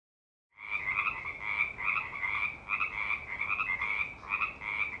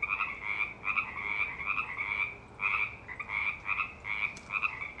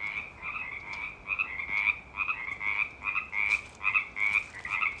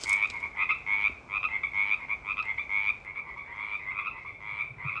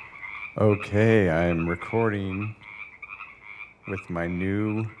Okay, I'm recording with my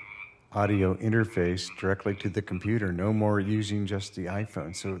new audio interface directly to the computer. No more using just the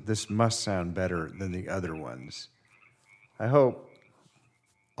iPhone. So this must sound better than the other ones. I hope.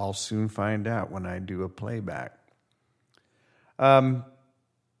 I'll soon find out when I do a playback.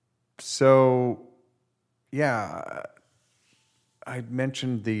 So, yeah, I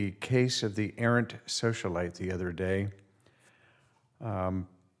mentioned the case of the Errant Socialite the other day.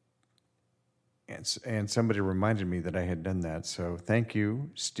 And somebody reminded me that I had done that. So thank you,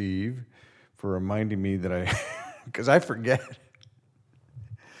 Steve, for reminding me that because I forget.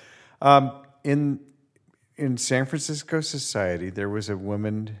 In San Francisco society, there was a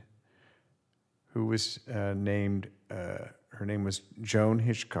woman who was named, her name was Joan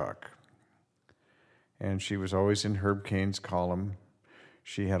Hitchcock. And she was always in Herb Cain's column.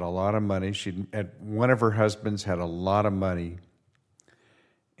 She had a lot of money. One of her husbands had a lot of money.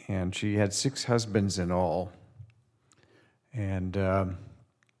 And she had 6 husbands in all. And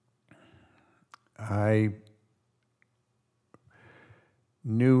I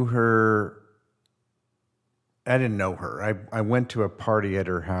knew her. I didn't know her. I went to a party at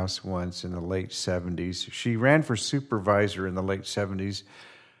her house once in the late 70s. She ran for supervisor in the late 70s.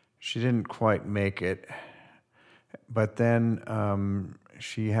 She didn't quite make it. But then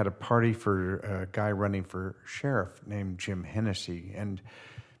she had a party for a guy running for sheriff named Jim Hennessy. And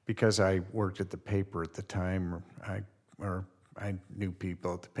because I worked at the paper at the time, I knew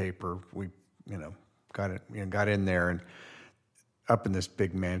people at the paper. We, got in there and up in this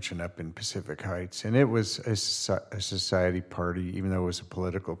big mansion up in Pacific Heights, and it was a society party, even though it was a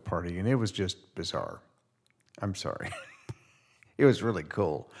political party, and it was just bizarre. I'm sorry. It was really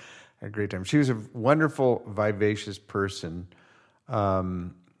cool. I had a great time. She was a wonderful, vivacious person.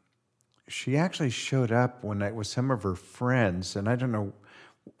 She actually showed up one night with some of her friends, and I don't know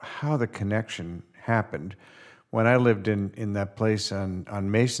how the connection happened. When I lived in that place on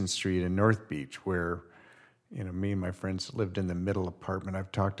Mason Street in North Beach, where me and my friends lived in the middle apartment.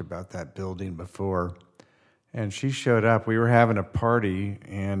 I've talked about that building before. And she showed up. We were having a party,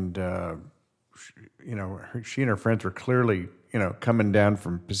 and she and her friends were clearly coming down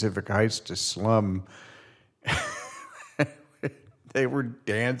from Pacific Heights to slum. They were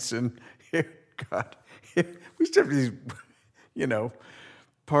dancing. God, we used to have these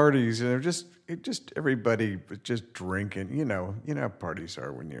parties, and they're just everybody was just drinking. You know how parties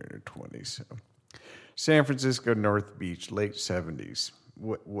are when you're in your 20s. So. San Francisco, North Beach, late 70s.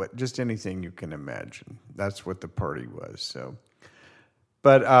 What just anything you can imagine. That's what the party was. So,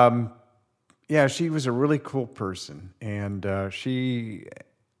 but she was a really cool person, and she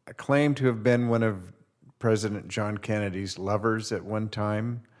claimed to have been one of President John Kennedy's lovers at one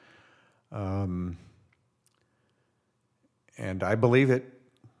time. And I believe it.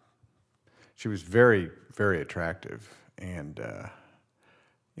 She was very, very attractive, and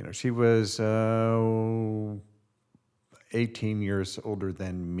she was 18 years older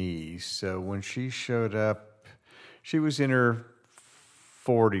than me. So when she showed up, she was in her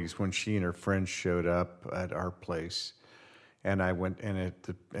 40s when she and her friends showed up at our place, and I went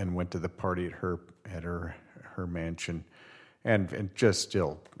went to the party at her mansion, and just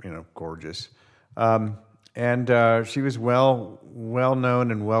still gorgeous. And she was well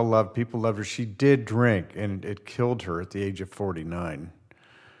known and well loved. People loved her. She did drink, and it killed her at the age of 49.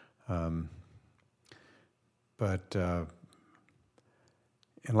 And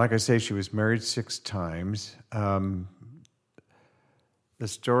like I say, she was married 6 times. The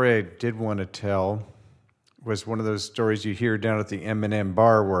story I did want to tell was one of those stories you hear down at the M&M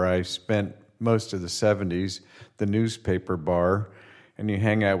bar where I spent most of the 70s, the newspaper bar, and you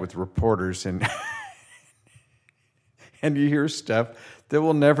hang out with reporters and and you hear stuff that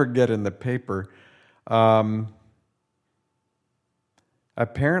will never get in the paper.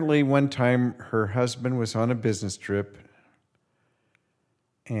 Apparently, one time her husband was on a business trip,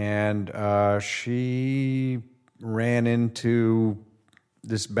 and she ran into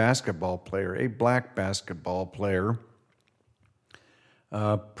this basketball player, a black basketball player,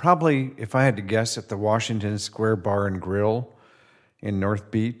 probably, if I had to guess, at the Washington Square Bar and Grill in North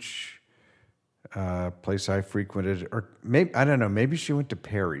Beach, place I frequented, or maybe I don't know. Maybe she went to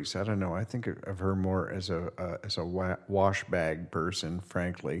Perry's. I don't know. I think of her more as a wash bag person,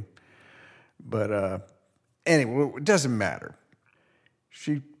 frankly. But anyway, it doesn't matter.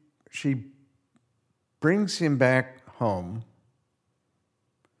 She brings him back home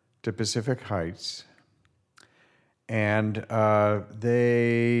to Pacific Heights, and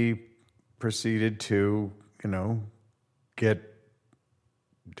they proceeded to get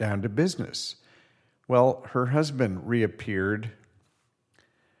down to business. Well, her husband reappeared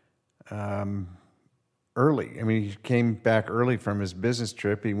early. I mean, he came back early from his business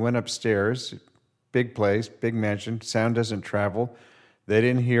trip. He went upstairs, big place, big mansion. Sound doesn't travel. They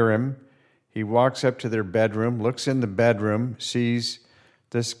didn't hear him. He walks up to their bedroom, looks in the bedroom, sees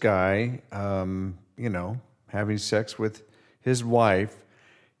this guy, having sex with his wife.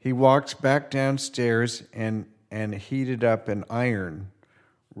 He walks back downstairs and heated up an iron,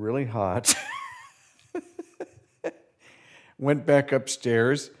 really hot. Went back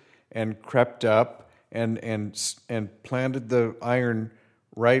upstairs and crept up and planted the iron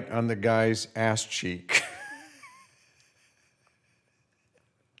right on the guy's ass cheek.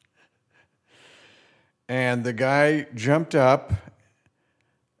 And the guy jumped up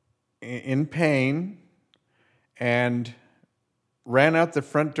in pain and ran out the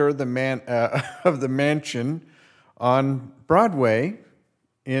front door of the mansion on Broadway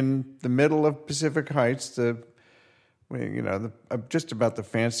in the middle of Pacific Heights, just about the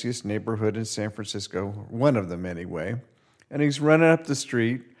fanciest neighborhood in San Francisco, one of them anyway. And he's running up the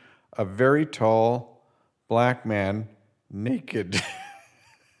street, a very tall black man, naked.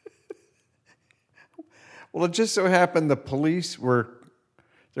 Well, it just so happened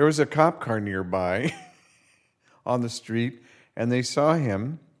there was a cop car nearby on the street, and they saw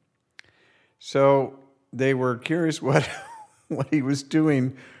him. So they were curious what he was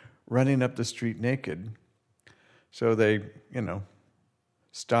doing running up the street naked. So they,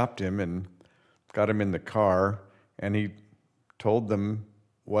 stopped him and got him in the car, and he told them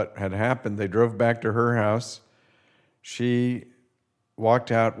what had happened. They drove back to her house. She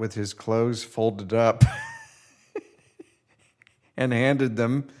walked out with his clothes folded up and handed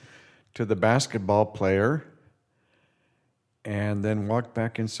them to the basketball player, and then walked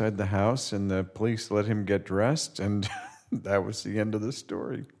back inside the house, and the police let him get dressed, and that was the end of the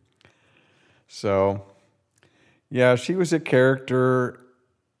story. So, yeah, she was a character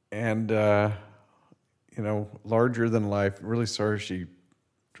and, larger than life. Really sorry she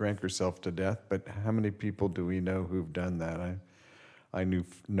drank herself to death, but how many people do we know who've done that? I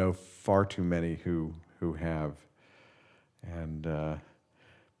know far too many who have. And, but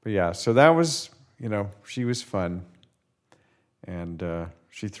yeah, so that was, she was fun. And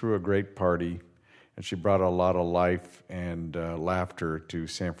she threw a great party, and she brought a lot of life and laughter to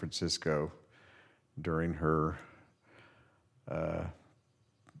San Francisco during her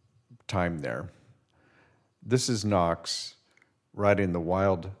time there. This is Knox riding the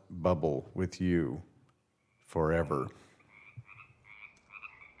wild bubble with you forever.